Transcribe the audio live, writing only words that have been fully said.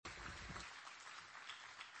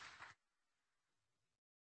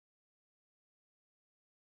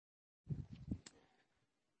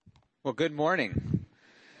Well, good morning.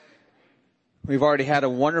 We've already had a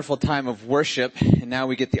wonderful time of worship, and now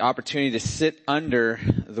we get the opportunity to sit under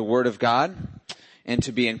the Word of God and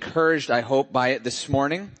to be encouraged, I hope, by it this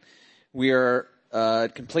morning. We are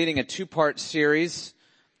completing a two-part series.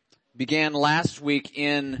 Began last week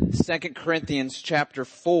in 2 Corinthians chapter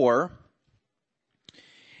 4,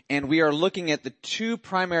 and we are looking at the two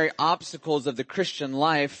primary obstacles of the Christian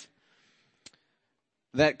life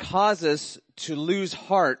that cause us to lose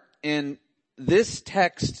heart. And this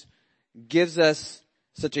text gives us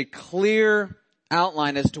such a clear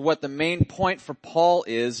outline as to what the main point for Paul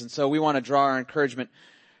is. And so we want to draw our encouragement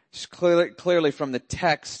clearly from the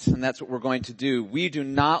text, and that's what we're going to do. We do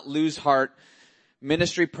not lose heart,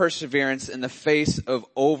 ministry perseverance in the face of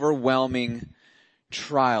overwhelming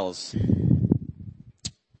trials.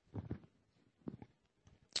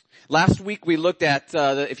 Last week we looked at,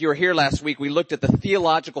 if you were here last week, we looked at the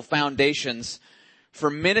theological foundations for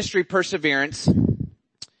ministry perseverance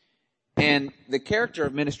and the character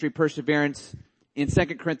of ministry perseverance in 2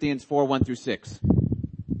 Corinthians 4, 1 through 6.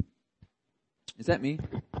 Is that me?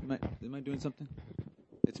 Am I doing something?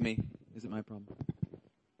 It's me. Is it my problem?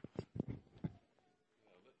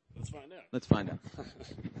 Let's find out. Let's find out.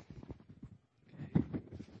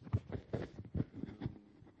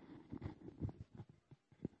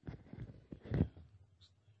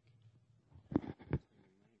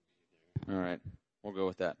 All right. We'll go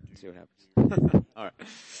with that and see what happens. All right.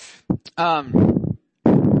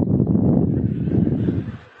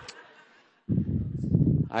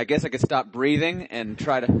 I guess I could stop breathing and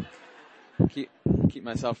try to keep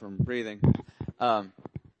myself from breathing. All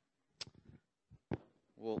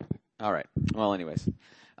right. Well, anyways.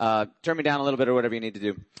 Turn me down a little bit or whatever you need to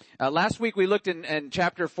do. Last week we looked in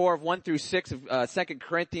chapter 4 of 1 through 6 of 2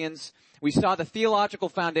 Corinthians. We saw the theological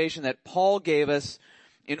foundation that Paul gave us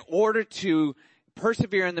in order to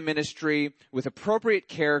persevere in the ministry with appropriate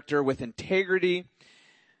character, with integrity.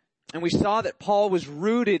 And we saw that Paul was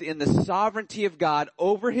rooted in the sovereignty of God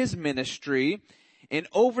over his ministry and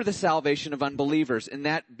over the salvation of unbelievers. And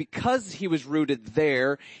that because he was rooted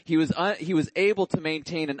there, he was able to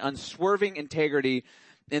maintain an unswerving integrity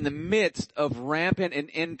in the midst of rampant and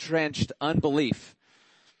entrenched unbelief.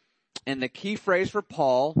 And the key phrase for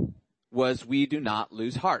Paul was, "We do not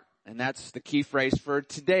lose heart." And that's the key phrase for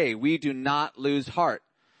today. We do not lose heart.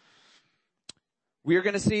 We are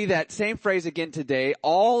going to see that same phrase again today.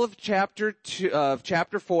 All of chapter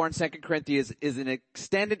 4 in 2 Corinthians is an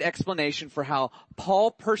extended explanation for how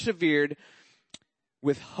Paul persevered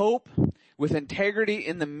with hope, with integrity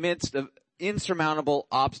in the midst of insurmountable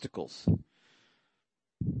obstacles.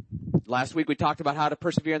 Last week we talked about how to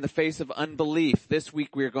persevere in the face of unbelief. This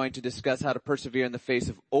week we are going to discuss how to persevere in the face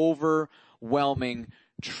of overwhelming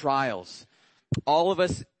trials. All of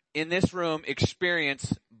us in this room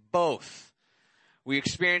experience both. We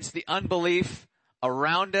experience the unbelief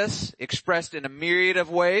around us, expressed in a myriad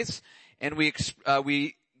of ways, and we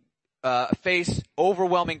face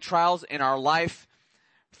overwhelming trials in our life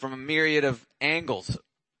from a myriad of angles.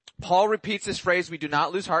 Paul repeats this phrase, "We do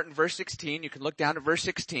not lose heart," in verse 16. You can look down at verse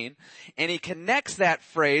 16. And he connects that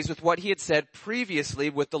phrase with what he had said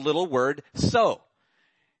previously with the little word "so."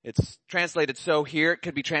 It's translated "so" here. It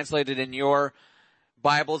could be translated in your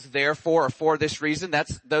Bibles, "therefore," or "for this reason."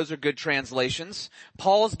 Those are good translations.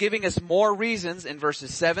 Paul's giving us more reasons in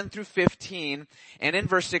verses 7 through 15 and in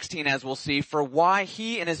verse 16, as we'll see, for why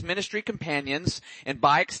he and his ministry companions, and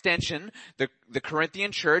by extension, the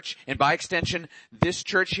Corinthian church, and by extension, this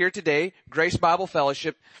church here today, Grace Bible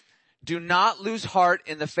Fellowship, do not lose heart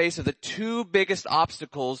in the face of the two biggest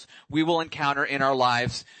obstacles we will encounter in our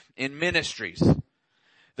lives in ministries.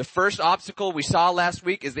 The first obstacle we saw last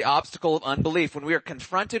week is the obstacle of unbelief. When we are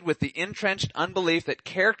confronted with the entrenched unbelief that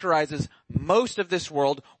characterizes most of this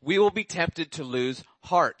world, we will be tempted to lose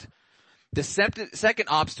heart. The second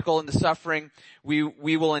obstacle in the suffering we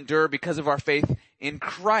will endure because of our faith in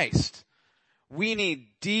Christ. We need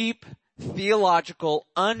deep, theological,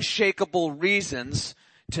 unshakable reasons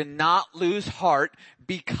to not lose heart,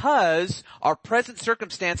 because our present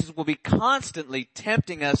circumstances will be constantly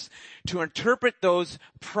tempting us to interpret those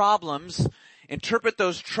problems, interpret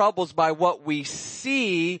those troubles by what we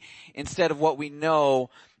see instead of what we know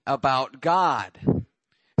about God.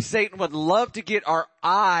 Satan would love to get our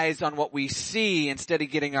eyes on what we see instead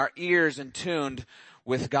of getting our ears in tuned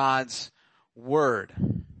with God's Word.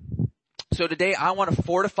 So today I want to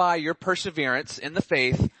fortify your perseverance in the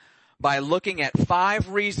faith by looking at 5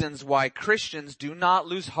 reasons why Christians do not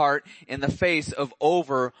lose heart in the face of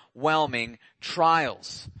overwhelming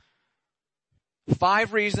trials.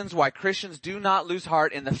 5 reasons why Christians do not lose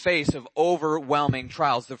heart in the face of overwhelming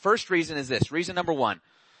trials. The first reason is this. Reason number 1.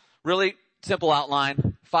 Really simple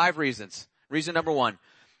outline, 5 reasons. Reason number 1,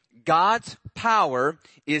 God's power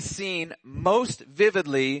is seen most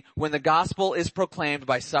vividly when the gospel is proclaimed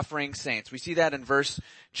by suffering saints. We see that in verse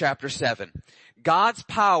chapter 7. God's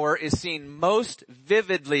power is seen most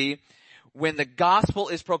vividly when the gospel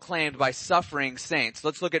is proclaimed by suffering saints.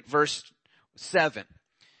 Let's look at verse 7.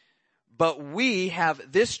 But we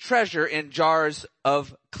have this treasure in jars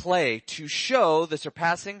of clay to show the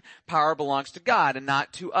surpassing power belongs to God and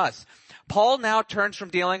not to us. Paul now turns from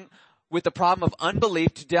dealing with the problem of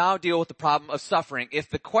unbelief to now deal with the problem of suffering. If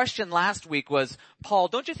the question last week was, Paul,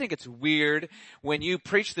 don't you think it's weird when you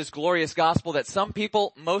preach this glorious gospel that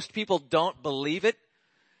most people don't believe it?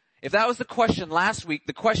 If that was the question last week,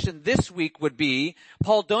 the question this week would be,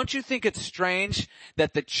 Paul, don't you think it's strange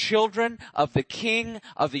that the children of the King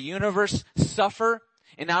of the universe suffer?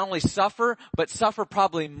 And not only suffer, but suffer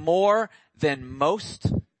probably more than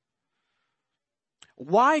most?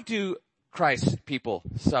 Why do Christ's people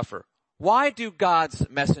suffer? Why do God's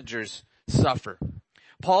messengers suffer?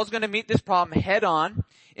 Paul's going to meet this problem head on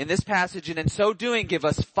in this passage, and in so doing give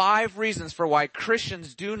us 5 reasons for why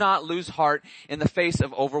Christians do not lose heart in the face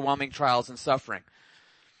of overwhelming trials and suffering.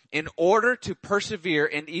 In order to persevere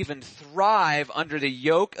and even thrive under the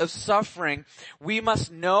yoke of suffering, we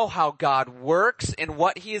must know how God works and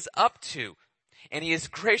what He is up to. And He has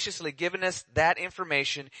graciously given us that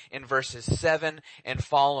information in verses 7 and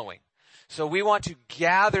following. So we want to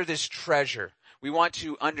gather this treasure. We want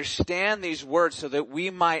to understand these words so that we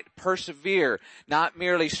might persevere, not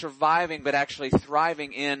merely surviving, but actually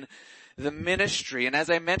thriving in the ministry. And as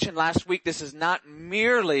I mentioned last week, this is not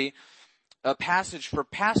merely a passage for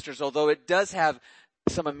pastors, although it does have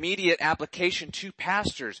some immediate application to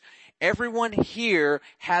pastors. Everyone here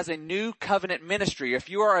has a new covenant ministry. If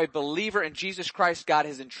you are a believer in Jesus Christ, God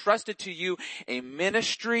has entrusted to you a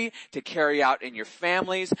ministry to carry out in your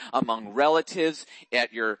families, among relatives,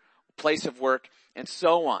 at your place of work, and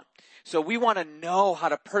so on. So we want to know how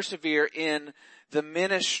to persevere in the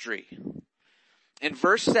ministry. In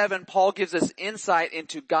verse 7, Paul gives us insight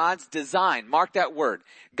into God's design. Mark that word.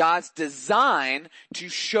 God's design to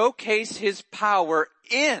showcase His power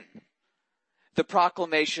in the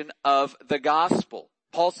proclamation of the gospel.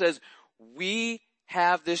 Paul says, we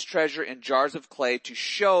have this treasure in jars of clay to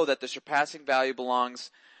show that the surpassing value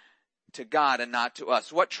belongs to God and not to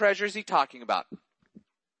us. What treasure is he talking about?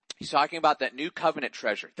 He's talking about that new covenant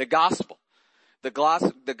treasure, the gospel. The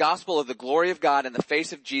gospel of the glory of God in the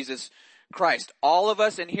face of Jesus Christ. All of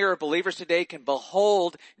us in here are believers today can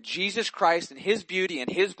behold Jesus Christ and His beauty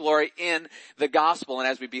and His glory in the gospel. And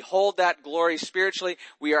as we behold that glory spiritually,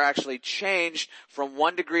 we are actually changed from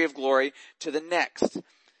one degree of glory to the next.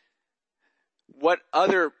 What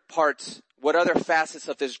other facets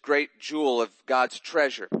of this great jewel of God's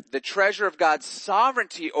treasure? The treasure of God's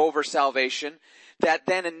sovereignty over salvation that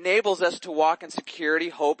then enables us to walk in security,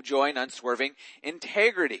 hope, joy, and unswerving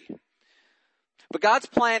integrity. But God's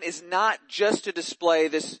plan is not just to display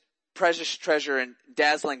this precious treasure in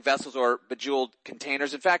dazzling vessels or bejeweled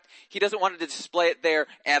containers. In fact, He doesn't want to display it there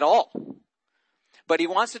at all. But He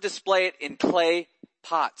wants to display it in clay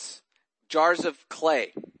pots, jars of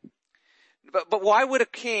clay. But why would a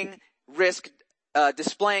king risk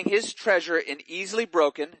displaying his treasure in easily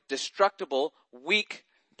broken, destructible, weak,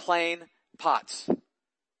 plain pots?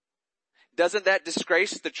 Doesn't that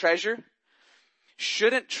disgrace the treasure?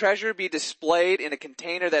 Shouldn't treasure be displayed in a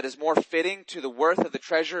container that is more fitting to the worth of the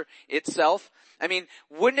treasure itself? I mean,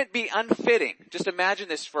 wouldn't it be unfitting? Just imagine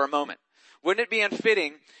this for a moment. Wouldn't it be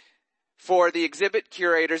unfitting for the exhibit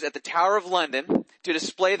curators at the Tower of London to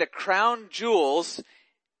display the crown jewels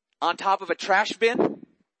on top of a trash bin?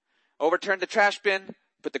 Overturn the trash bin,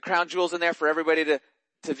 put the crown jewels in there for everybody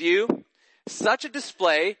to view? Such a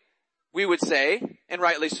display, we would say, and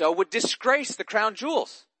rightly so, would disgrace the crown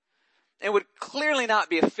jewels. It would clearly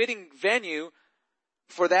not be a fitting venue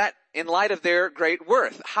for that in light of their great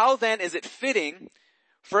worth. How then is it fitting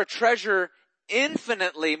for a treasure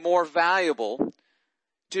infinitely more valuable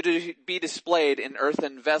to be displayed in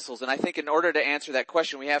earthen vessels? And I think in order to answer that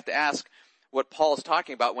question, we have to ask what Paul is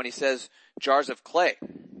talking about when he says jars of clay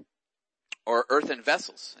or earthen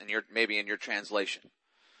vessels, maybe in your translation.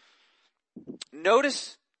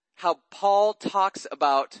 Notice how Paul talks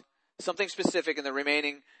about something specific in the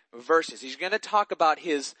remaining verses. He's going to talk about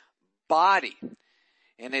His body.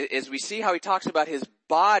 And as we see how he talks about His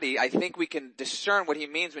body, I think we can discern what he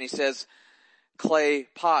means when he says clay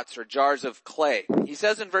pots or jars of clay. He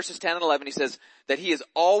says in verses 10 and 11, he says that He is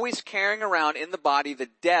always carrying around in the body the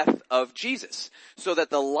death of Jesus, so that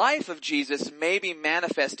the life of Jesus may be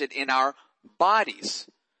manifested in our bodies.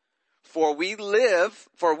 For we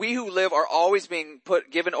who live are always being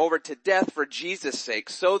given over to death for Jesus' sake,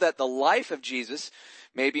 so that the life of Jesus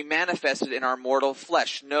may be manifested in our mortal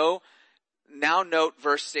flesh. Now note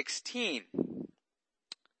verse 16.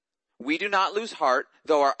 We do not lose heart,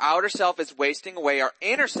 though our outer self is wasting away, our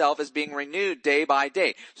inner self is being renewed day by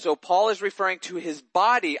day. So Paul is referring to his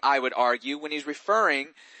body, I would argue, when he's referring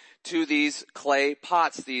to these clay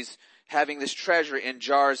pots, having this treasure in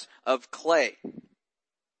jars of clay.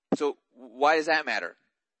 So why does that matter?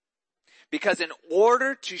 Because in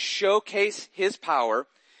order to showcase his power,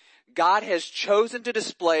 God has chosen to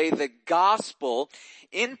display the gospel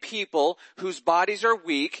in people whose bodies are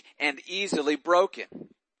weak and easily broken.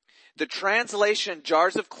 The translation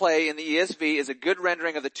jars of clay in the ESV is a good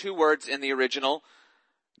rendering of the two words in the original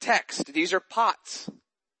text. These are pots,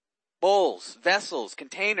 bowls, vessels,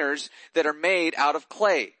 containers that are made out of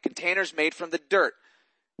clay, containers made from the dirt,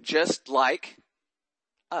 just like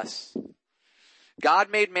us. God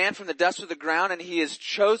made man from the dust of the ground, and he has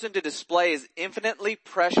chosen to display his infinitely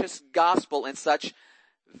precious gospel in such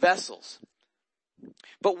vessels.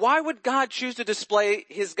 But why would God choose to display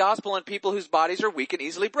his gospel in people whose bodies are weak and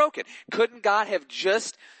easily broken? Couldn't God have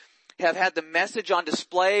just had the message on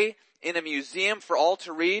display in a museum for all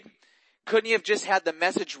to read? Couldn't he have just had the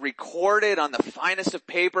message recorded on the finest of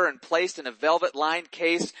paper and placed in a velvet-lined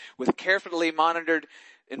case with carefully monitored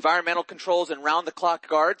environmental controls and round-the-clock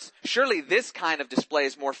guards? Surely this kind of display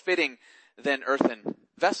is more fitting than earthen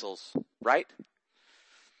vessels, right?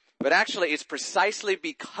 But actually, it's precisely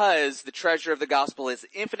because the treasure of the gospel is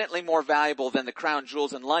infinitely more valuable than the crown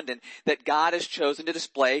jewels in London that God has chosen to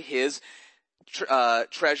display his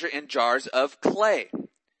treasure in jars of clay.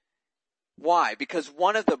 Why? Because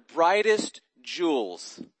one of the brightest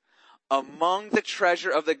jewels among the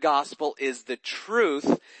treasure of the gospel is the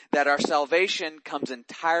truth that our salvation comes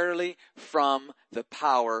entirely from the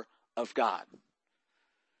power of God.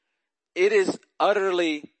 It is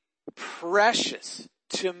utterly precious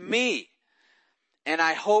to me, and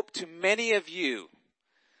I hope to many of you,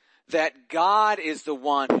 that God is the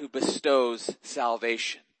one who bestows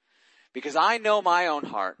salvation. Because I know my own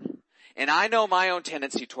heart, and I know my own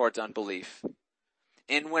tendency towards unbelief.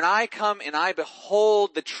 And when I come and I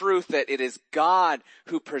behold the truth that it is God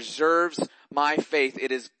who preserves my faith,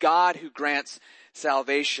 it is God who grants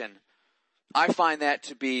salvation, I find that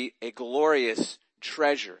to be a glorious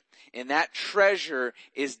treasure. And that treasure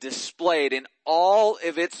is displayed in all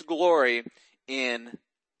of its glory in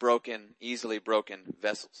easily broken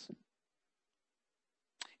vessels.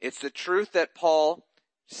 It's the truth that Paul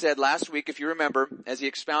said last week, if you remember, as he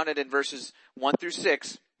expounded in verses 1 through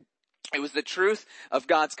 6, it was the truth of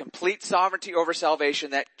God's complete sovereignty over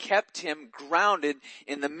salvation that kept him grounded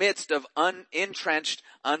in the midst of entrenched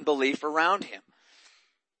unbelief around him.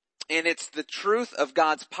 And it's the truth of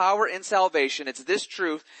God's power in salvation. It's this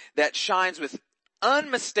truth that shines with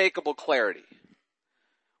unmistakable clarity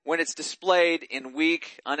when it's displayed in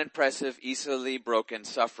weak, unimpressive, easily broken,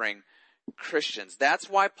 suffering Christians. That's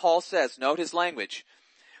why Paul says, note his language,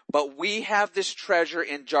 but we have this treasure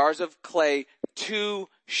in jars of clay to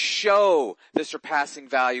show the surpassing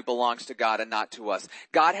value belongs to God and not to us.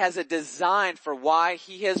 God has a design for why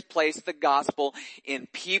he has placed the gospel in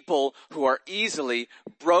people who are easily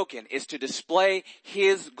broken, is to display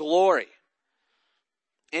his glory.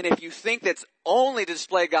 And if you think that's only to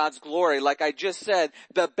display God's glory, like I just said,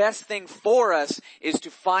 the best thing for us is to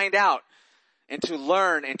find out and to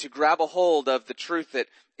learn and to grab a hold of the truth that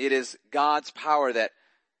it is God's power that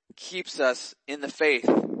keeps us in the faith,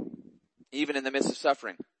 even in the midst of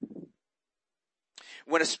suffering.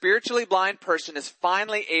 When a spiritually blind person is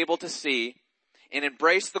finally able to see and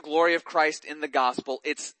embrace the glory of Christ in the gospel,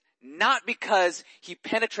 it's not because he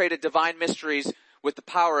penetrated divine mysteries with the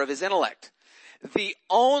power of his intellect. The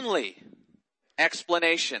only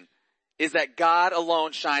explanation is that God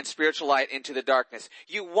alone shines spiritual light into the darkness.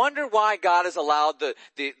 You wonder why God has allowed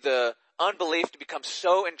the unbelief to become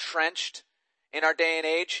so entrenched in our day and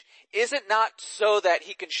age? Is it not so that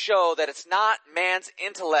he can show that it's not man's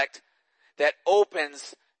intellect that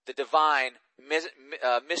opens the divine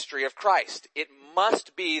mystery of Christ? It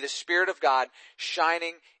must be the Spirit of God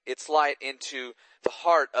shining its light into the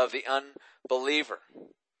heart of the unbeliever.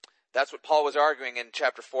 That's what Paul was arguing in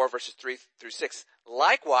chapter 4, verses 3 through 6.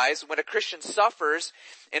 Likewise, when a Christian suffers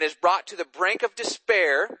and is brought to the brink of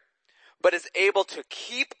despair, but is able to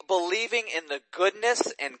keep believing in the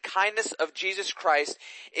goodness and kindness of Jesus Christ,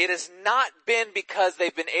 it has not been because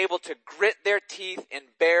they've been able to grit their teeth and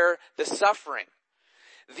bear the suffering.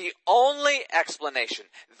 The only explanation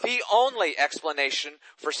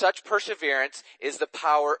for such perseverance is the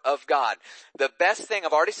power of God. The best thing,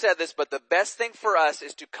 I've already said this, but the best thing for us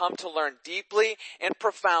is to come to learn deeply and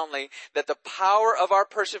profoundly that the power of our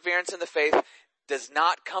perseverance in the faith does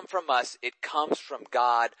not come from us, it comes from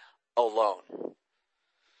God alone.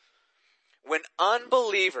 When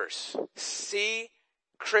unbelievers see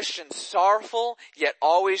Christians sorrowful, yet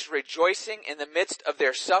always rejoicing in the midst of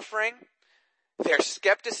their suffering, their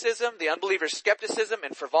skepticism, the unbeliever's skepticism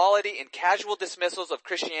and frivolity and casual dismissals of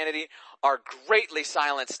Christianity are greatly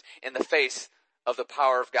silenced in the face of the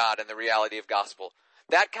power of God and the reality of gospel.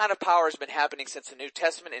 That kind of power has been happening since the New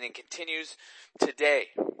Testament, and it continues today.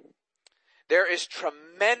 There is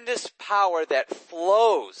tremendous power that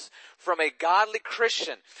flows from a godly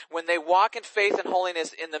Christian when they walk in faith and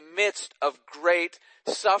holiness in the midst of great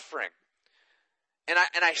suffering. And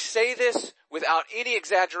I say this without any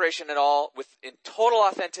exaggeration at all, in total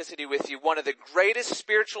authenticity with you. One of the greatest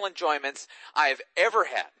spiritual enjoyments I have ever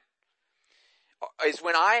had is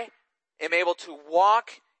when I am able to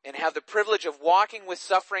walk and have the privilege of walking with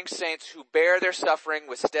suffering saints who bear their suffering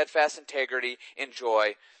with steadfast integrity and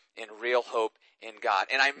joy in real hope in God.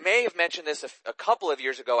 And I may have mentioned this a couple of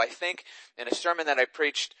years ago, I think, in a sermon that I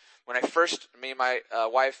preached when me and my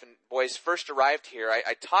wife and boys first arrived here.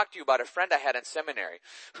 I talked to you about a friend I had in seminary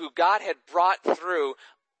who God had brought through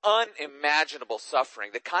unimaginable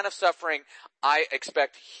suffering, the kind of suffering I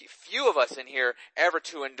expect few of us in here ever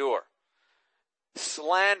to endure.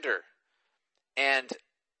 Slander and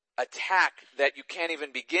attack that you can't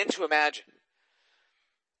even begin to imagine.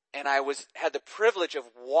 And I had the privilege of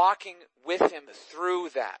walking with him through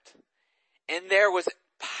that. And there was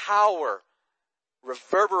power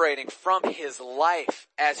reverberating from his life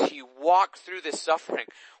as he walked through this suffering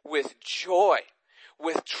with joy,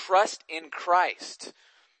 with trust in Christ.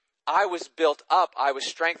 I was built up. I was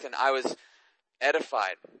strengthened. I was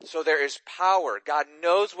edified. So there is power. God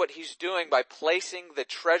knows what he's doing by placing the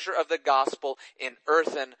treasure of the gospel in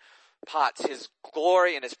earthen pots. His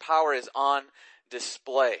glory and his power is on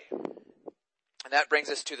display. And that brings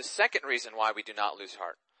us to the second reason why we do not lose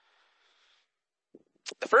heart.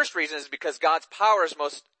 The first reason is because God's power is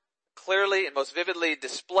most clearly and most vividly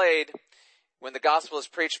displayed when the gospel is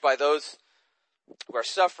preached by those who are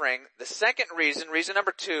suffering. The second reason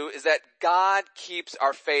number 2, is that God keeps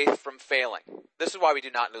our faith from failing. This is why we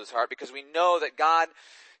do not lose heart, because we know that God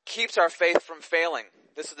keeps our faith from failing.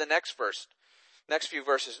 This is the next few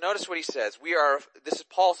verses. Notice what he says. This is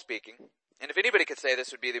Paul speaking. And if anybody could say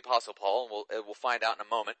this, would be the Apostle Paul, and we'll find out in a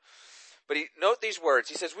moment. But note these words.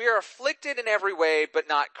 He says, we are afflicted in every way, but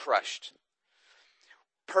not crushed.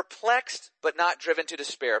 Perplexed, but not driven to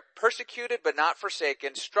despair. Persecuted, but not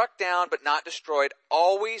forsaken. Struck down, but not destroyed.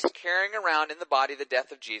 Always carrying around in the body the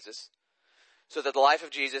death of Jesus, so that the life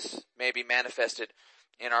of Jesus may be manifested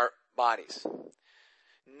in our bodies.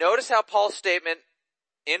 Notice how Paul's statement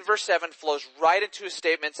in verse 7 flows right into his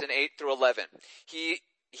statements in 8 through 11.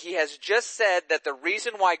 He has just said that the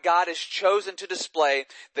reason why God has chosen to display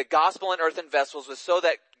the gospel in earthen vessels was so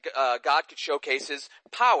that God could showcase his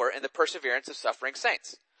power in the perseverance of suffering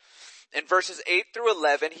saints. In verses 8 through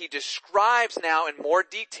 11, he describes now in more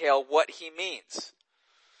detail what he means.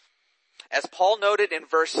 As Paul noted in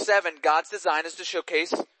verse 7, God's design is to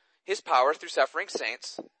showcase his power through suffering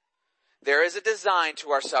saints. There is a design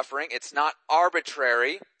to our suffering. It's not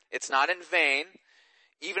arbitrary. It's not in vain.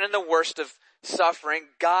 Even in the worst of suffering,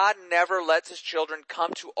 God never lets his children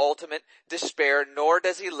come to ultimate despair, nor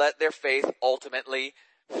does he let their faith ultimately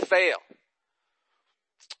fail.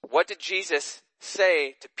 What did Jesus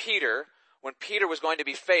say to Peter when Peter was going to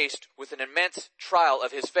be faced with an immense trial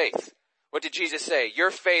of his faith? What did Jesus say?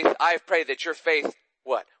 Your faith, I have prayed that your faith,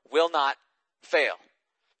 what? Will not fail.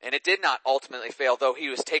 And it did not ultimately fail, though he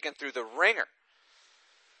was taken through the ringer.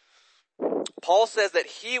 Paul says that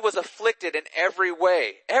he was afflicted in every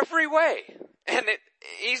way. Every way. And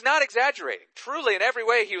he's not exaggerating. Truly, in every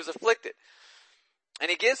way, he was afflicted. And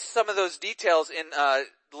he gives some of those details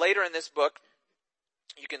later in this book.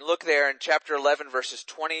 You can look there in chapter 11, verses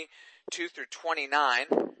 22 through 29.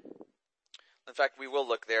 In fact, we will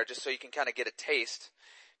look there just so you can kind of get a taste.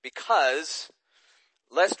 Because,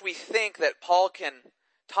 lest we think that Paul can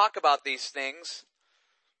talk about these things,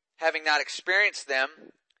 having not experienced them,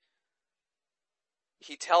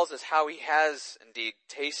 he tells us how he has indeed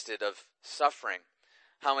tasted of suffering,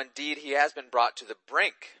 how indeed he has been brought to the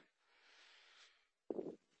brink.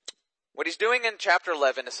 What he's doing in chapter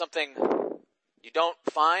 11 is something you don't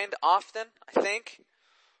find often, I think,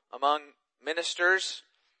 among ministers.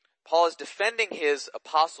 Paul is defending his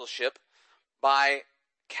apostleship by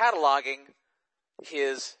cataloging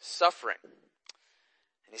his suffering.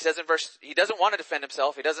 And he says he doesn't want to defend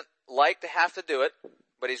himself. He doesn't like to have to do it,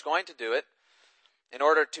 but he's going to do it in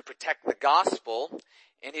order to protect the gospel.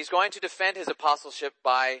 And he's going to defend his apostleship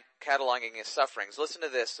by cataloging his sufferings. Listen to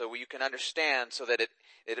this so you can understand, so that it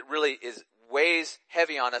really weighs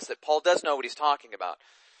heavy on us that Paul does know what he's talking about.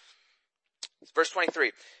 Verse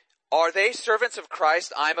 23. Are they servants of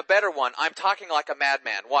Christ? I'm a better one. I'm talking like a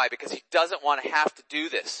madman. Why? Because he doesn't want to have to do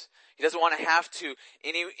this. He doesn't want to have to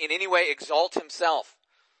in any way exalt himself.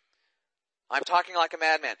 I'm talking like a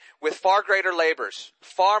madman. With far greater labors,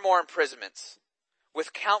 far more imprisonments,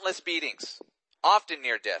 with countless beatings, often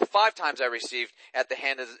near death. 5 times I received at the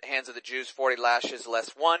hands of the Jews 40 lashes less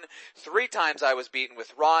 1. 3 times I was beaten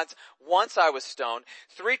with rods. Once I was stoned.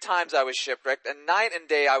 3 times I was shipwrecked. And night and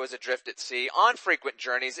day I was adrift at sea, on frequent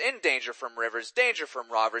journeys, in danger from rivers, danger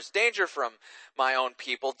from robbers, danger from my own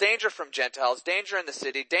people, danger from Gentiles, danger in the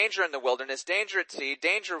city, danger in the wilderness, danger at sea,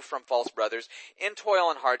 danger from false brothers, in toil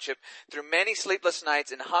and hardship, through many sleepless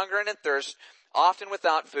nights, in hunger and in thirst, often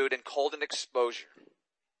without food, in cold and exposure.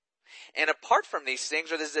 And apart from these things,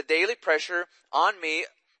 there's a daily pressure on me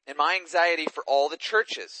and my anxiety for all the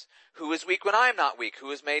churches. Who is weak when I am not weak?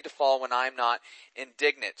 Who is made to fall when I am not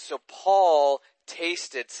indignant? So Paul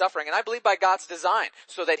tasted suffering, and I believe by God's design,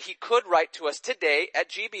 so that he could write to us today at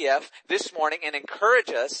GBF this morning and encourage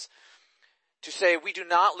us to say we do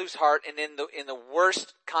not lose heart in the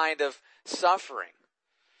worst kind of suffering.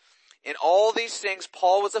 In all these things,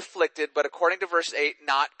 Paul was afflicted, but according to verse 8,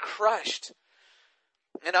 not crushed.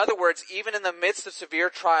 In other words, even in the midst of severe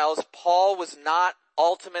trials, Paul was not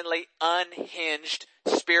ultimately unhinged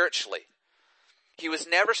spiritually. He was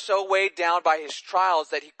never so weighed down by his trials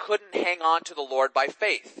that he couldn't hang on to the Lord by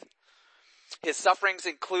faith. His sufferings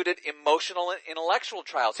included emotional and intellectual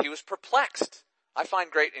trials. He was perplexed. I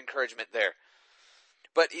find great encouragement there.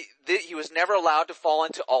 But he was never allowed to fall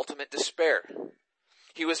into ultimate despair.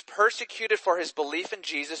 He was persecuted for his belief in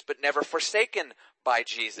Jesus, but never forsaken by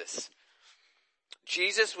Jesus.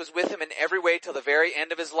 Jesus was with him in every way till the very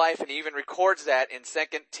end of his life, and he even records that in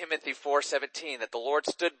 2 Timothy 4:17, that the Lord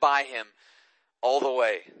stood by him all the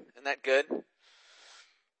way. Isn't that good?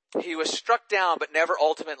 He was struck down but never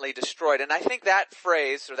ultimately destroyed. And I think that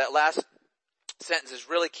phrase, or that last sentence, is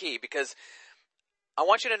really key, because I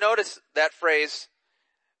want you to notice that phrase,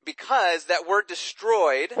 because that word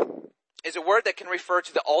destroyed is a word that can refer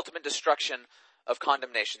to the ultimate destruction of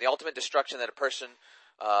condemnation, the ultimate destruction that a person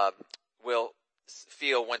will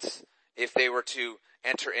feel if they were to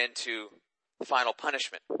enter into final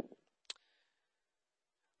punishment.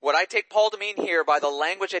 What I take Paul to mean here by the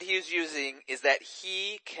language that he is using is that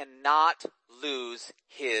he cannot lose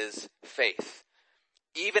his faith,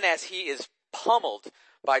 even as he is pummeled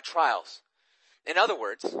by trials. In other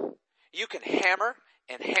words, you can hammer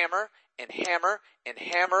and hammer and hammer and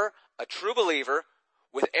hammer a true believer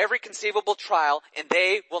with every conceivable trial, and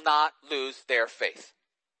they will not lose their faith.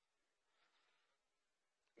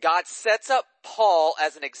 God sets up Paul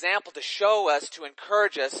as an example to show us, to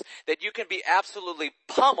encourage us, that you can be absolutely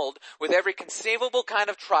pummeled with every conceivable kind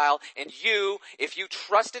of trial, and you, if you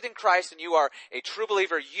trusted in Christ and you are a true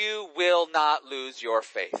believer, you will not lose your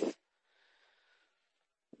faith.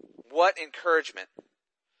 What encouragement.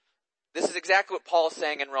 This is exactly what Paul is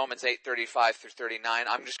saying in Romans 8:35 through 39.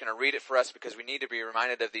 I'm just going to read it for us because we need to be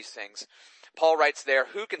reminded of these things. Paul writes there,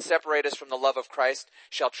 "Who can separate us from the love of Christ?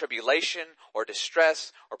 Shall tribulation or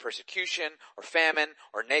distress or persecution or famine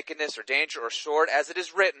or nakedness or danger or sword? As it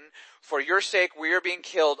is written, for your sake we are being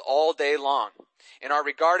killed all day long and are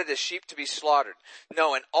regarded as sheep to be slaughtered.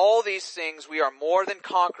 No, in all these things we are more than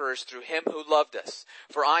conquerors through him who loved us.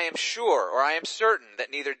 For I am sure, or I am certain, that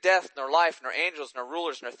neither death, nor life, nor angels, nor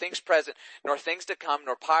rulers, nor things present, nor things to come,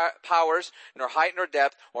 nor powers, nor height, nor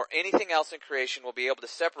depth, or anything else in creation will be able to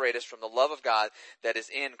separate us from the love of God that is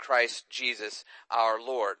in Christ Jesus our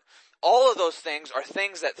Lord." All of those things are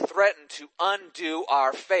things that threaten to undo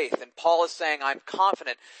our faith. And Paul is saying, I'm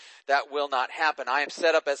confident that will not happen. I am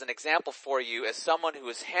set up as an example for you as someone who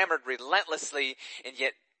is hammered relentlessly, and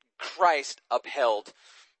yet Christ upheld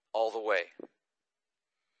all the way.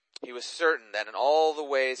 He was certain that in all the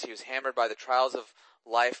ways he was hammered by the trials of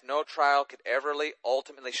life, no trial could ever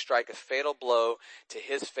ultimately strike a fatal blow to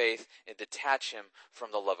his faith and detach him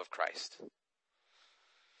from the love of Christ.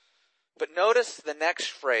 But notice the next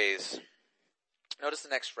phrase.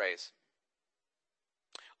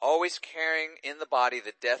 Always carrying in the body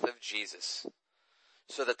the death of Jesus,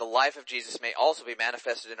 so that the life of Jesus may also be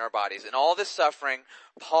manifested in our bodies. In all this suffering,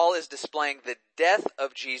 Paul is displaying the death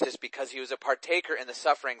of Jesus because he was a partaker in the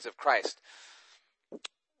sufferings of Christ.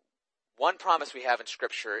 One promise we have in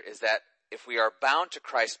Scripture is that if we are bound to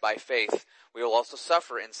Christ by faith, we will also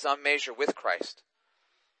suffer in some measure with Christ.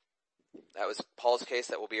 That was Paul's case.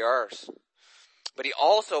 That will be ours. But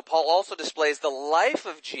Paul also displays the life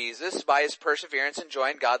of Jesus by his perseverance and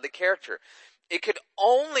joy and godly character. It could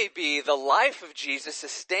only be the life of Jesus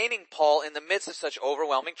sustaining Paul in the midst of such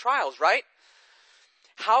overwhelming trials, right?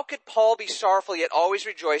 How could Paul be sorrowful yet always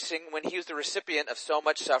rejoicing when he was the recipient of so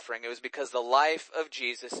much suffering? It was because the life of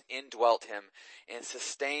Jesus indwelt him and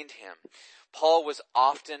sustained him. Paul was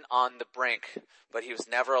often on the brink, but he was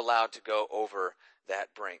never allowed to go over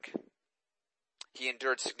that brink. He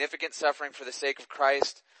endured significant suffering for the sake of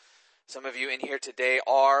Christ. Some of you in here today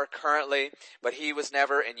are currently, but he was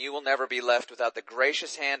never, and you will never be left without the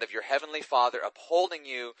gracious hand of your heavenly Father upholding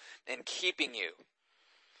you and keeping you.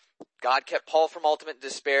 God kept Paul from ultimate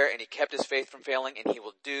despair, and he kept his faith from failing, and he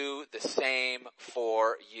will do the same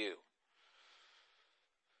for you.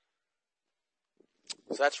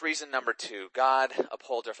 So that's reason number 2. God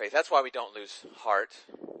upholds our faith. That's why we don't lose heart.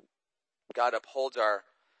 God upholds our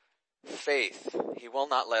faith. He will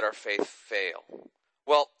not let our faith fail.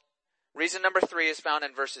 Well, reason number 3 is found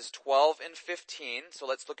in verses 12 and 15. So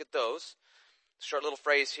let's look at those. Short little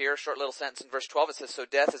phrase here, short little sentence in verse 12. It says, so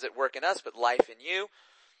death is at work in us, but life in you.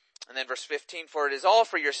 And then verse 15, for it is all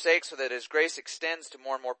for your sake, so that as grace extends to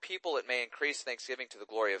more and more people, it may increase thanksgiving to the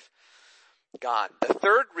glory of God. The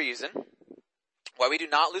third reason why we do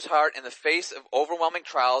not lose heart in the face of overwhelming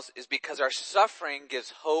trials is because our suffering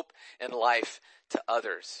gives hope and life to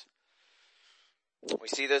others. We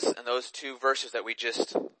see this in those 2 verses that we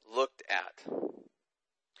just looked at.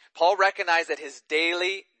 Paul recognized that his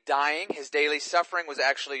daily dying, his daily suffering was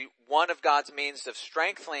actually one of God's means of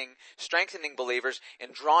strengthening believers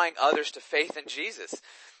and drawing others to faith in Jesus.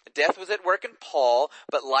 Death was at work in Paul,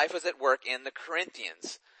 but life was at work in the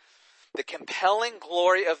Corinthians. The compelling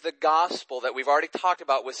glory of the gospel that we've already talked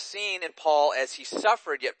about was seen in Paul as he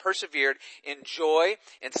suffered yet persevered in joy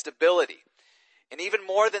and stability. And even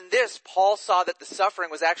more than this, Paul saw that the suffering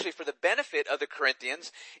was actually for the benefit of the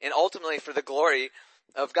Corinthians and ultimately for the glory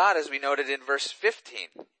of God, as we noted in verse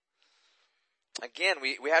 15. Again,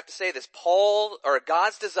 we have to say this.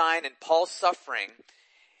 God's design in Paul's suffering,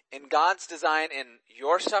 in God's design in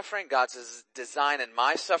your suffering, God's design in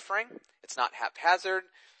my suffering, it's not haphazard.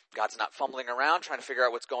 God's not fumbling around trying to figure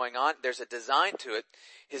out what's going on. There's a design to it.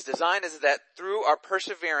 His design is that through our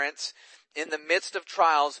perseverance in the midst of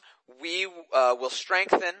trials, we will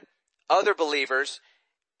strengthen other believers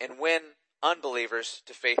and win unbelievers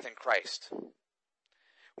to faith in Christ.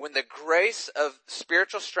 When the grace of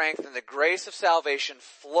spiritual strength and the grace of salvation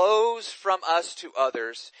flows from us to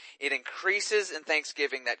others, it increases in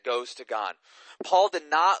thanksgiving that goes to God. Paul did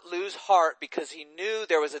not lose heart because he knew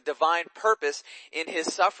there was a divine purpose in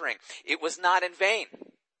his suffering. It was not in vain.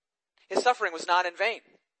 His suffering was not in vain.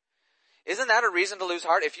 Isn't that a reason to lose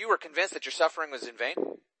heart if you were convinced that your suffering was in vain?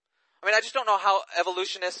 I mean, I just don't know how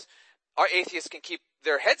evolutionists or atheists can keep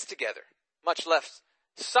their heads together, much less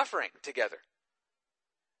suffering together.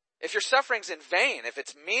 If your suffering's in vain, if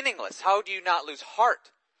it's meaningless, how do you not lose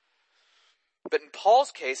heart? But in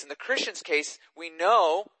Paul's case, in the Christian's case, we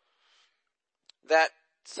know that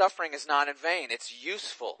suffering is not in vain. It's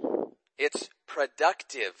useful. It's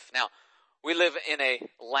productive. Now, we live in a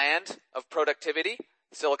land of productivity.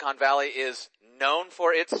 Silicon Valley is known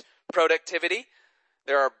for its productivity.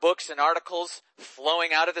 There are books and articles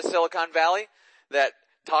flowing out of the Silicon Valley that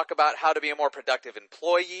talk about how to be a more productive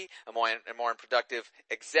employee, a more productive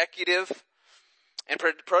executive. And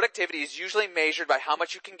productivity is usually measured by how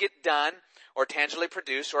much you can get done or tangibly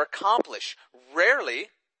produce or accomplish. Rarely,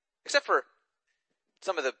 except for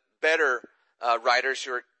some of the better writers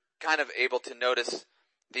who are kind of able to notice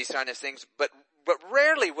these kind of things, but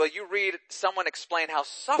rarely will you read someone explain how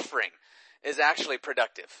suffering is actually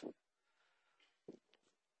productive.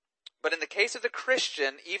 But in the case of the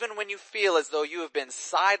Christian, even when you feel as though you have been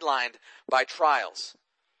sidelined by trials,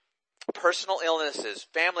 personal illnesses,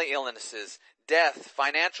 family illnesses, death,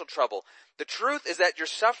 financial trouble, the truth is that your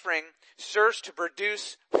suffering serves to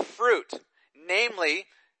produce fruit, namely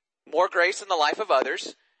more grace in the life of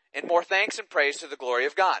others and more thanks and praise to the glory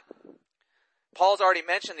of God. Paul's already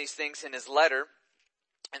mentioned these things in his letter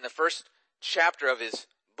in the first chapter of his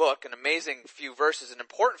book, an amazing few verses, an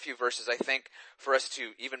important few verses, I think, for us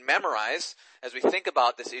to even memorize as we think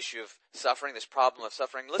about this issue of suffering, this problem of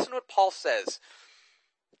suffering. Listen to what Paul says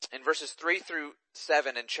in verses 3 through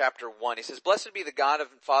 7 in chapter 1. He says, "Blessed be the God and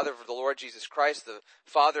Father of the Lord Jesus Christ, the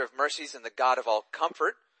Father of mercies and the God of all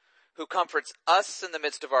comfort, who comforts us in the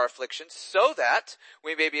midst of our afflictions, so that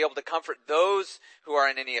we may be able to comfort those who are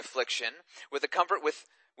in any affliction with the comfort with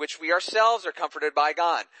which we ourselves are comforted by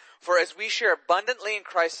God. For as we share abundantly in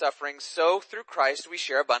Christ's sufferings, so through Christ we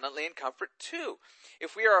share abundantly in comfort too.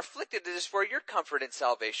 If we are afflicted, it is for your comfort and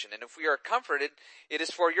salvation. And if we are comforted, it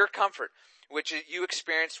is for your comfort, which you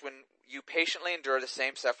experienced when you patiently endure the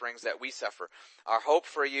same sufferings that we suffer. Our hope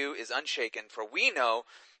for you is unshaken, for we know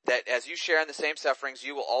that as you share in the same sufferings,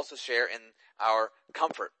 you will also share in our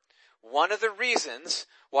comfort. One of the reasons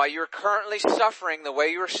why you're currently suffering the way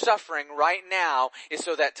you're suffering right now is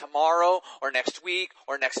so that tomorrow or next week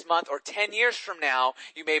or next month or 10 years from now,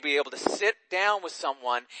 you may be able to sit down with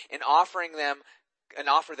someone and offer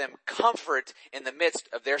them comfort in the midst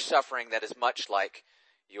of their suffering that is much like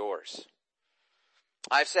yours.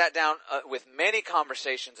 I've sat down with many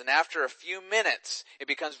conversations, and after a few minutes, it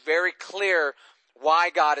becomes very clear why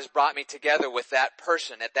God has brought me together with that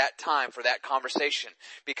person at that time for that conversation.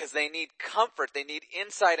 Because they need comfort, they need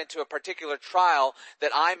insight into a particular trial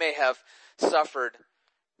that I may have suffered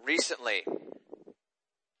recently.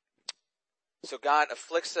 So God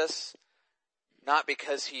afflicts us not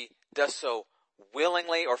because He does so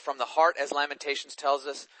willingly or from the heart, as Lamentations tells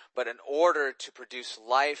us, but in order to produce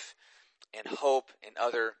life and hope in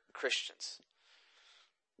other Christians.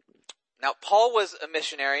 Now, Paul was a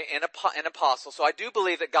missionary and an apostle, so I do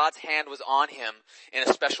believe that God's hand was on him in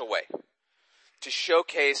a special way to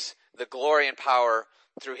showcase the glory and power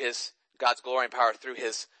through God's glory and power through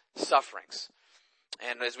his sufferings.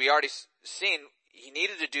 And as we already seen, he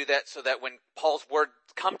needed to do that so that when Paul's word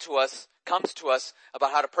comes to us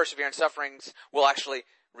about how to persevere in sufferings, we'll actually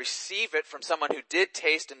receive it from someone who did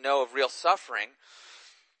taste and know of real suffering.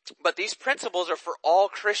 But these principles are for all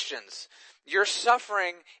Christians. Your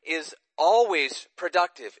suffering is always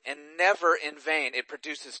productive and never in vain. It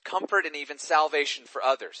produces comfort and even salvation for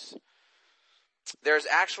others. There's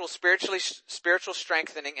actual spiritual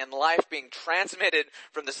strengthening and life being transmitted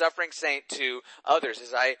from the suffering saint to others.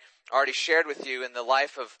 As I already shared with you in the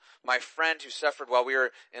life of my friend who suffered while we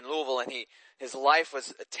were in Louisville, and his life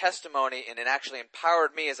was a testimony, and it actually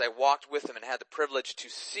empowered me as I walked with him and had the privilege to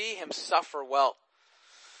see him suffer well.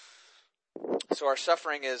 So our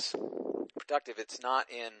suffering is productive. It's not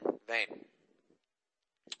in vain.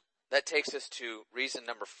 That takes us to reason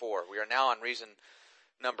number 4. We are now on reason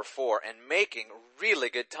number 4 and making really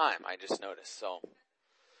good time, I just noticed. So,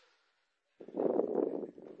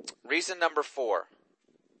 reason number 4.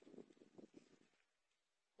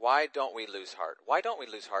 Why don't we lose heart? Why don't we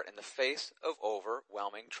lose heart in the face of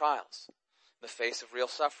overwhelming trials? In the face of real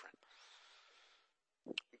suffering?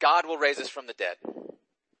 God will raise us from the dead.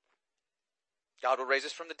 God will raise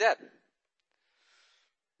us from the dead.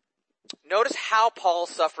 Notice how Paul's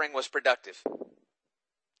suffering was productive.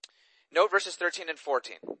 Note verses 13 and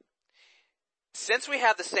 14. Since we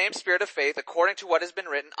have the same spirit of faith, according to what has been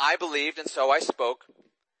written, I believed and so I spoke.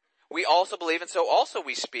 We also believe and so also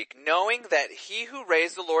we speak, knowing that he who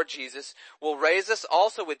raised the Lord Jesus will raise us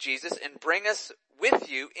also with Jesus and bring us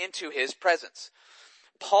with you into his presence.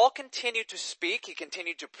 Paul continued to speak, he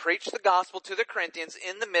continued to preach the gospel to the Corinthians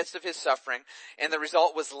in the midst of his suffering, and the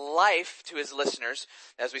result was life to his listeners,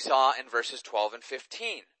 as we saw in verses 12 and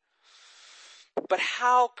 15. But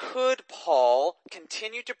how could Paul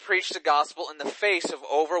continue to preach the gospel in the face of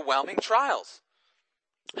overwhelming trials?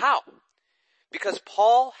 How? Because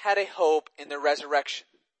Paul had a hope in the resurrection,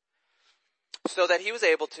 so that he was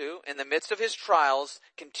able to, in the midst of his trials,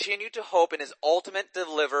 continue to hope in his ultimate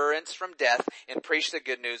deliverance from death and preach the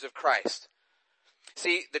good news of Christ.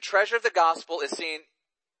 See, the treasure of the gospel is seen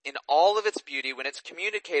in all of its beauty when it's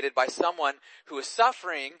communicated by someone who is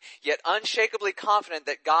suffering, yet unshakably confident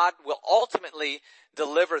that God will ultimately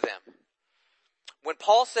deliver them. When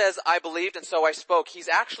Paul says, I believed and so I spoke, he's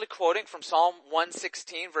actually quoting from Psalm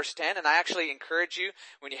 116 verse 10, and I actually encourage you,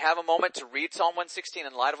 when you have a moment, to read Psalm 116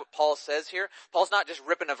 in light of what Paul says here. Paul's not just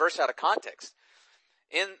ripping a verse out of context.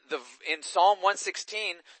 In Psalm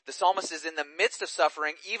 116, the psalmist is in the midst of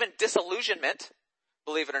suffering, even disillusionment,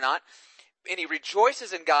 believe it or not, and he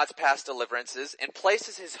rejoices in God's past deliverances and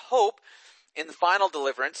places his hope in the final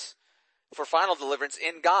deliverance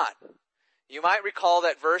in God. You might recall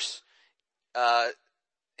that verse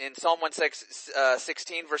in Psalm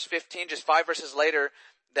 116 verse 15, just 5 verses later,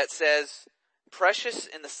 that says, precious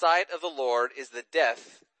in the sight of the Lord is the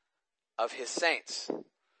death of his saints.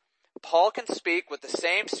 Paul can speak with the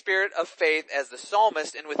same spirit of faith as the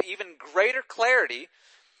psalmist and with even greater clarity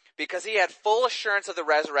because he had full assurance of the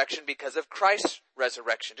resurrection because of Christ's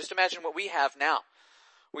resurrection. Just imagine what we have now.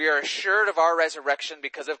 We are assured of our resurrection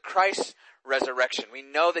because of Christ's resurrection. We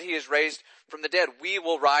know that he is raised from the dead. We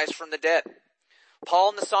will rise from the dead. Paul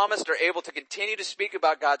and the psalmist are able to continue to speak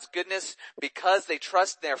about God's goodness because they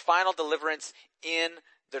trust their final deliverance in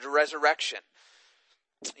the resurrection.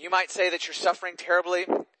 You might say that you're suffering terribly,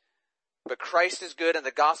 but Christ is good and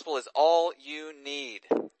the gospel is all you need.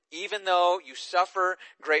 Even though you suffer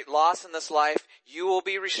great loss in this life, you will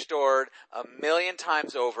be restored 1,000,000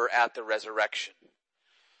 times over at the resurrection.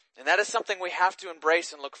 And that is something we have to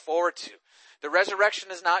embrace and look forward to. The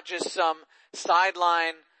resurrection is not just some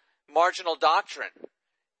sideline, marginal doctrine.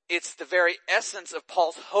 It's the very essence of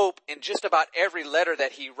Paul's hope in just about every letter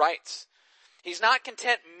that he writes. He's not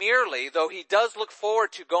content merely, though he does look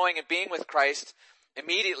forward to going and being with Christ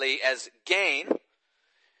immediately as gain.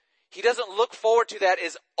 He doesn't look forward to that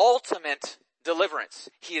as ultimate deliverance.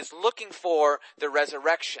 He is looking for the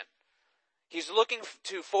resurrection. He's looking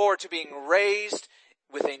forward to being raised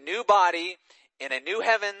with a new body, in a new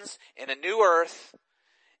heavens, in a new earth,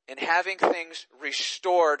 and having things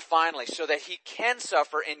restored finally so that he can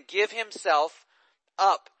suffer and give himself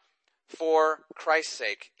up for Christ's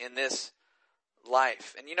sake in this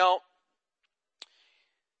life. And you know,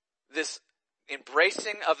 this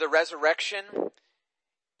embracing of the resurrection,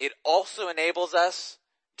 it also enables us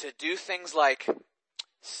to do things like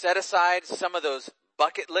set aside some of those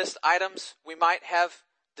bucket list items we might have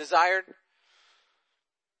desired.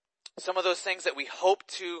 Some of those things that we hope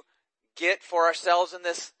to get for ourselves in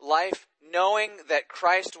this life, knowing that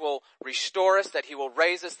Christ will restore us, that he will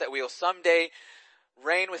raise us, that we will someday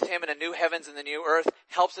reign with him in a new heavens and the new earth,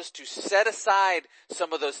 helps us to set aside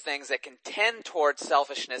some of those things that can tend towards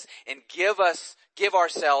selfishness and give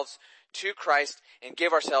ourselves to Christ and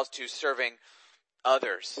give ourselves to serving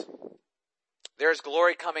others. There is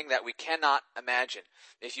glory coming that we cannot imagine.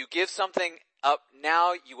 If you give something up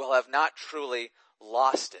now, you will have not truly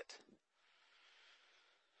lost it.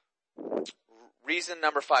 Reason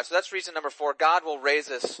number 5. So that's reason number 4. God will raise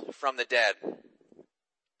us from the dead.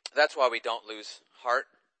 That's why we don't lose heart.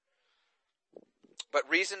 But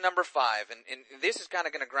reason number 5, and this is kind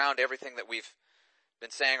of going to ground everything that we've been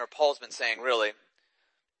saying, or Paul's been saying really.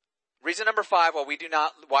 Reason number 5, why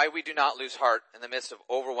we do not lose heart in the midst of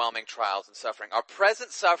overwhelming trials and suffering. Our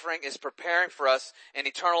present suffering is preparing for us an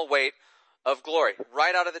eternal weight of glory.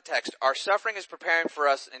 Right out of the text, our suffering is preparing for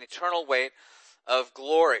us an eternal weight of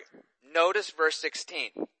glory. Notice verse 16.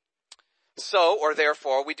 So, or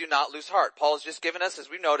therefore, we do not lose heart. Paul has just given us, as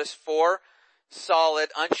we've noticed, 4 solid,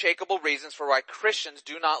 unshakable reasons for why Christians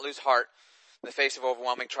do not lose heart in the face of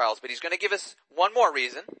overwhelming trials. But he's going to give us one more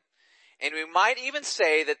reason. And we might even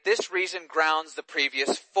say that this reason grounds the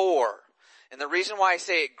previous 4. And the reason why I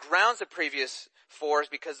say it grounds the previous 4 is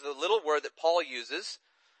because of the little word that Paul uses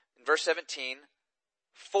in verse 17,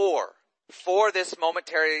 for. For this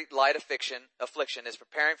momentary light affliction is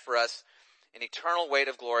preparing for us an eternal weight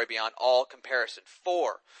of glory beyond all comparison.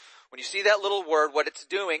 For. When you see that little word, what it's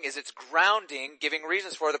doing is it's grounding, giving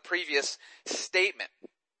reasons for the previous statement.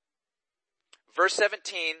 Verse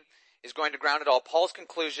 17 is going to ground it all. Paul's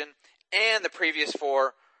conclusion and the previous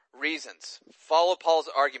 4 reasons. Follow Paul's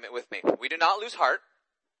argument with me. We do not lose heart.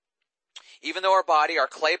 Even though our body, our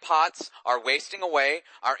clay pots, are wasting away,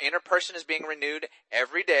 our inner person is being renewed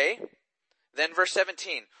every day. Then verse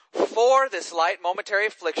 17, for this light momentary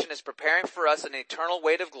affliction is preparing for us an eternal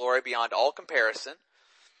weight of glory beyond all comparison,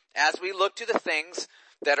 as we look to the things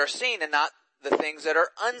that are seen and not the things that are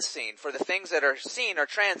unseen. For the things that are seen are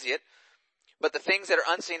transient, but the things that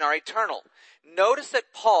are unseen are eternal. Notice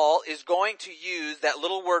that Paul is going to use that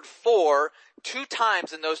little word for 2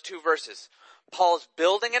 times in those 2 verses. Paul's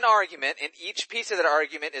building an argument, and each piece of that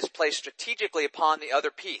argument is placed strategically upon the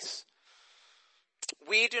other piece.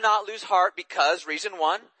 We do not lose heart because, reason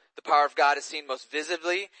 1, the power of God is seen most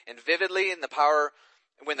visibly and vividly in the power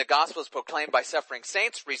when the gospel is proclaimed by suffering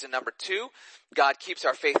saints. Reason number 2, God keeps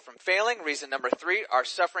our faith from failing. Reason number 3, our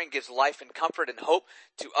suffering gives life and comfort and hope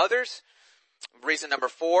to others. Reason number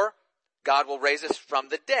 4, God will raise us from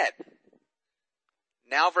the dead.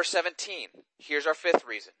 Now verse 17, here's our 5th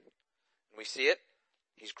reason. We see it.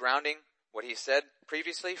 He's grounding what he said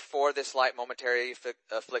previously. For this light momentary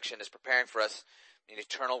affliction is preparing for us an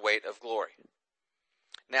eternal weight of glory.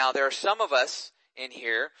 Now there are some of us in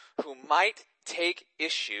here who might take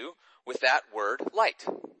issue with that word light.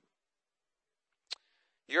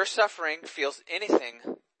 Your suffering feels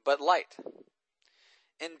anything but light.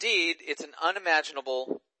 Indeed, it's an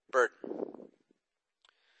unimaginable burden.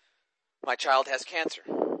 My child has cancer.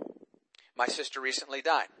 My sister recently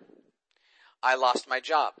died. I lost my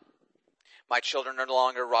job. My children are no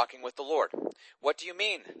longer walking with the Lord. What do you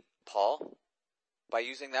mean, Paul, by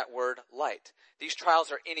using that word light? These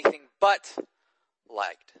trials are anything but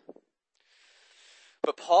light.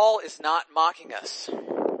 But Paul is not mocking us.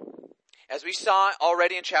 As we saw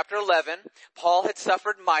already in chapter 11, Paul had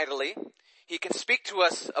suffered mightily. He can speak to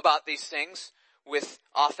us about these things with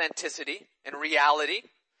authenticity and reality.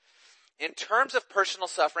 In terms of personal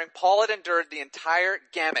suffering, Paul had endured the entire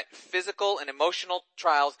gamut, physical and emotional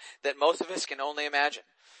trials that most of us can only imagine.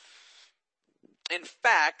 In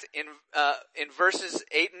fact, in verses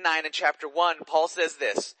 8 and 9 in chapter 1, Paul says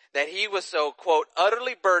this, that he was so, quote,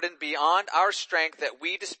 utterly burdened beyond our strength that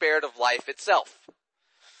we despaired of life itself.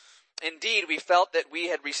 Indeed, we felt that we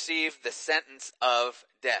had received the sentence of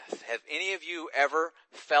death. Have any of you ever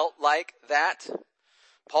felt like that?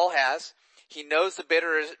 Paul has. He knows the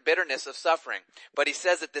bitterness of suffering, but he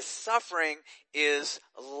says that this suffering is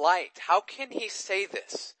light. How can he say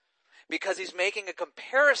this? Because he's making a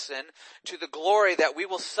comparison to the glory that we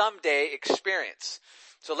will someday experience.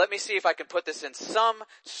 So let me see if I can put this in some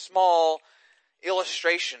small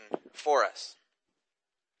illustration for us.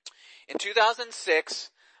 In 2006,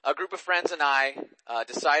 a group of friends and I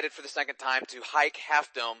decided for the second time to hike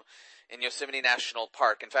Half Dome in Yosemite National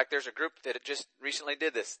Park. In fact, there's a group that just recently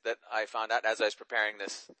did this that I found out as I was preparing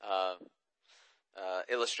this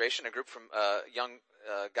illustration, a group from young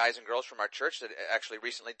guys and girls from our church that actually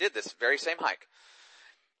recently did this very same hike.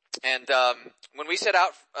 And when we set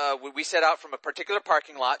out from a particular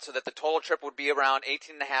parking lot so that the total trip would be around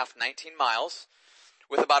 19 miles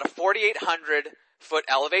with about a 4,800 foot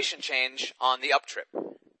elevation change on the up trip.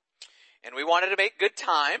 And we wanted to make good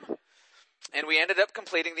time, and we ended up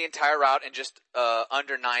completing the entire route in just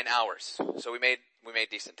under 9 hours. So we made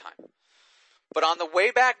decent time. But on the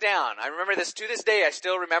way back down, I remember this to this day. I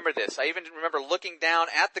still remember this. I even remember looking down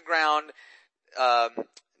at the ground,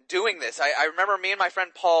 doing this. I remember me and my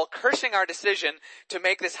friend Paul cursing our decision to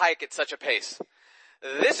make this hike at such a pace.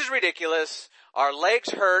 This is ridiculous. Our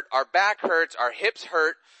legs hurt. Our back hurts. Our hips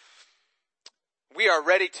hurt. We are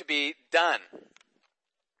ready to be done.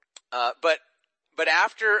 But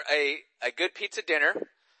after a good pizza dinner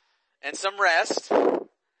and some rest,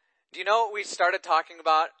 do you know what we started talking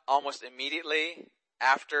about almost immediately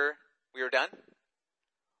after we were done?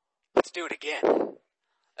 Let's do it again.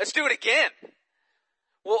 Let's do it again.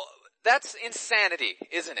 Well, that's insanity,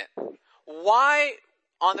 isn't it? Why,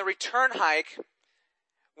 on the return hike,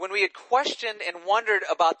 when we had questioned and wondered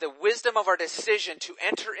about the wisdom of our decision to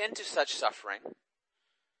enter into such suffering,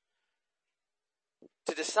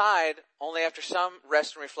 to decide only after some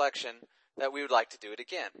rest and reflection that we would like to do it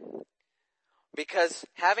again? Because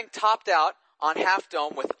having topped out on Half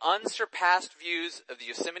Dome with unsurpassed views of the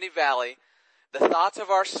Yosemite Valley, the thoughts of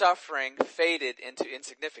our suffering faded into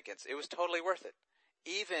insignificance. It was totally worth it.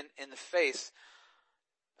 Even in the face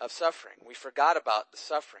of suffering, we forgot about the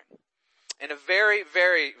suffering. In a very,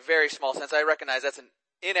 very, very small sense, I recognize that's an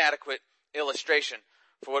inadequate illustration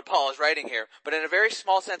for what Paul is writing here. But in a very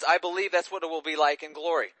small sense, I believe that's what it will be like in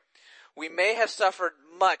glory. We may have suffered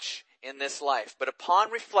much in this life, but upon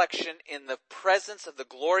reflection in the presence of the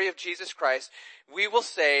glory of Jesus Christ, we will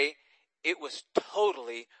say it was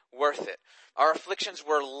totally worth it. Our afflictions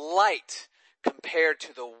were light compared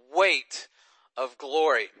to the weight of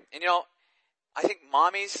glory. And you know, I think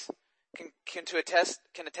mommies can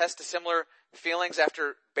attest to similar feelings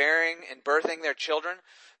after bearing and birthing their children.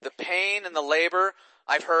 The pain and the labor,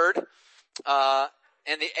 I've heard,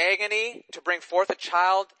 and the agony to bring forth a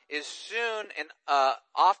child is soon and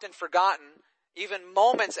often forgotten, even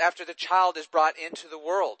moments after the child is brought into the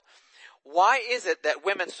world. Why is it that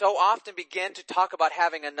women so often begin to talk about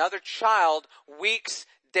having another child weeks,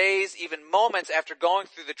 days, even moments after going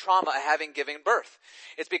through the trauma of having given birth?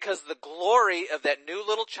 It's because the glory of that new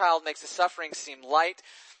little child makes the suffering seem light,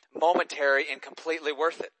 momentary, and completely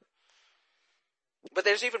worth it. But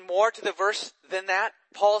there's even more to the verse than that.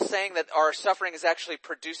 Paul's saying that our suffering is actually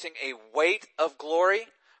producing a weight of glory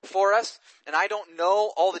for us. And I don't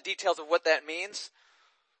know all the details of what that means.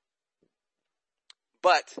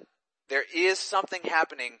 But there is something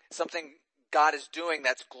happening, something God is doing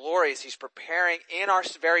that's glorious. He's preparing in our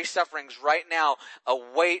very sufferings right now a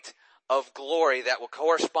weight of glory that will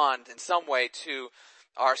correspond in some way to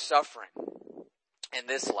our suffering in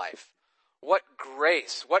this life. What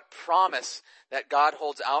grace, what promise that God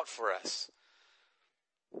holds out for us.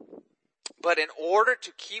 But in order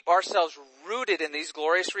to keep ourselves rooted in these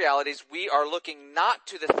glorious realities, we are looking not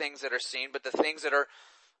to the things that are seen, but the things that are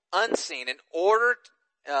unseen. In order,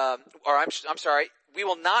 we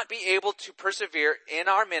will not be able to persevere in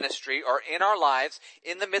our ministry or in our lives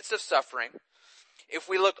in the midst of suffering if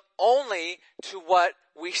we look only to what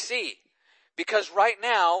we see. Because right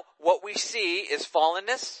now, what we see is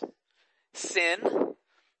fallenness, sin,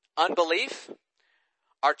 unbelief,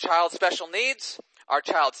 our child's special needs, our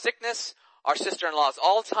child's sickness, our sister-in-law's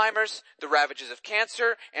Alzheimer's, the ravages of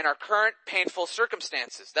cancer, and our current painful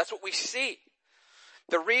circumstances. That's what we see.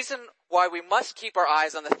 The reason why we must keep our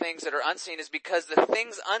eyes on the things that are unseen is because the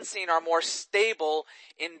things unseen are more stable,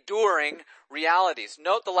 enduring realities.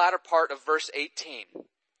 Note the latter part of verse 18.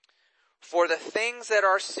 For the things that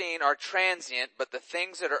are seen are transient, but the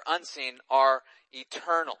things that are unseen are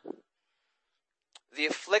eternal. The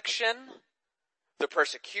affliction, the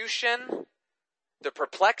persecution, the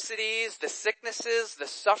perplexities, the sicknesses, the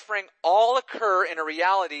suffering all occur in a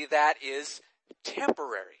reality that is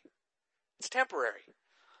temporary. It's temporary.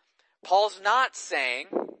 Paul's not saying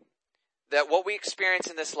that what we experience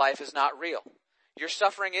in this life is not real. Your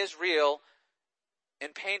suffering is real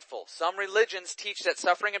and painful. Some religions teach that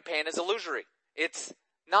suffering and pain is illusory. It's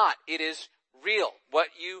not. It is real. What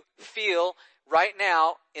you feel right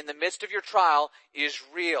now in the midst of your trial is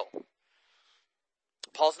real.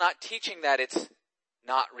 Paul's not teaching that it's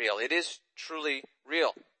not real. It is truly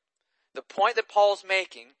real. The point that Paul's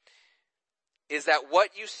making is that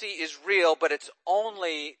what you see is real, but it's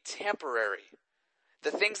only temporary. The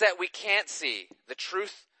things that we can't see, the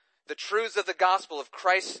truths of the gospel of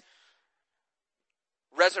Christ's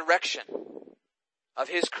resurrection, of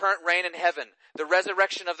his current reign in heaven, the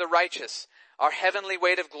resurrection of the righteous, our heavenly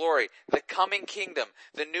weight of glory, the coming kingdom,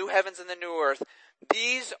 the new heavens and the new earth,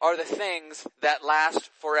 these are the things that last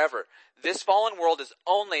forever. This fallen world is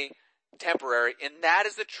only temporary, and that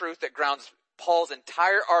is the truth that grounds Paul's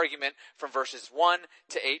entire argument from verses 1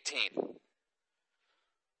 to 18.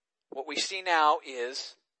 What we see now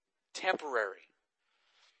is temporary.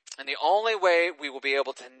 And the only way we will be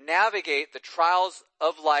able to navigate the trials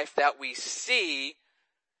of life that we see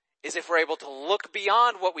is if we're able to look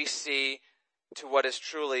beyond what we see to what is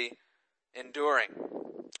truly enduring.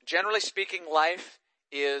 Generally speaking, life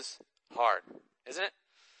is hard, isn't it?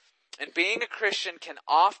 And being a Christian can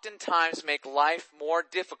oftentimes make life more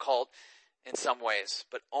difficult in some ways,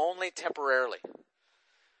 but only temporarily.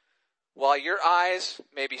 While your eyes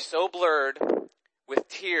may be so blurred with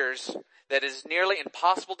tears that it is nearly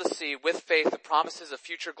impossible to see with faith the promises of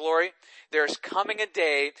future glory, there is coming a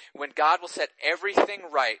day when God will set everything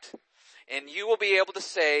right, and you will be able to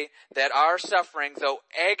say that our suffering, though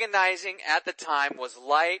agonizing at the time, was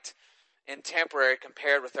light and temporary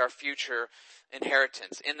compared with our future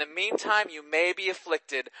inheritance. In the meantime, you may be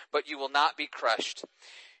afflicted, but you will not be crushed.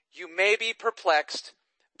 You may be perplexed,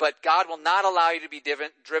 but God will not allow you to be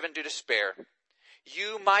driven to despair.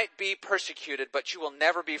 You might be persecuted, but you will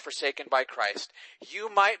never be forsaken by Christ.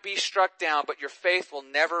 You might be struck down, but your faith will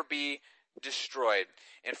never be destroyed.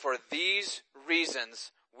 And for these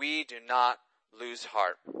reasons, we do not lose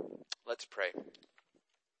heart. Let's pray.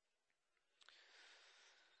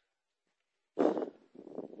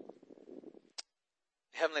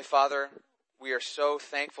 Heavenly Father, we are so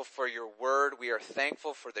thankful for your word. We are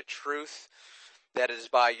thankful for the truth that it is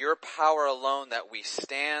by your power alone that we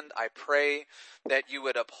stand. I pray that you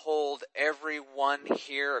would uphold everyone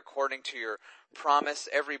here according to your promise.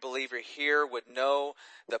 Every believer here would know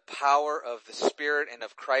the power of the Spirit and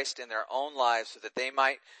of Christ in their own lives so that they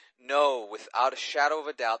might know without a shadow of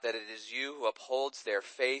a doubt that it is you who upholds their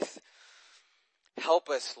faith. Help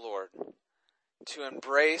us, Lord, to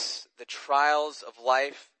embrace the trials of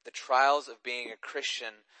life, the trials of being a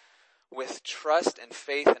Christian, with trust and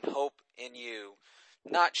faith and hope in you.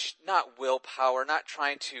 Not willpower, not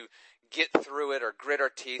trying to get through it or grit our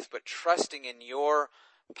teeth, but trusting in your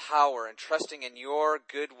power and trusting in your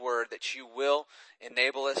good word that you will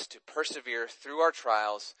enable us to persevere through our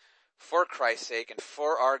trials for Christ's sake and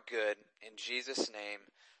for our good. In Jesus' name,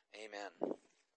 amen.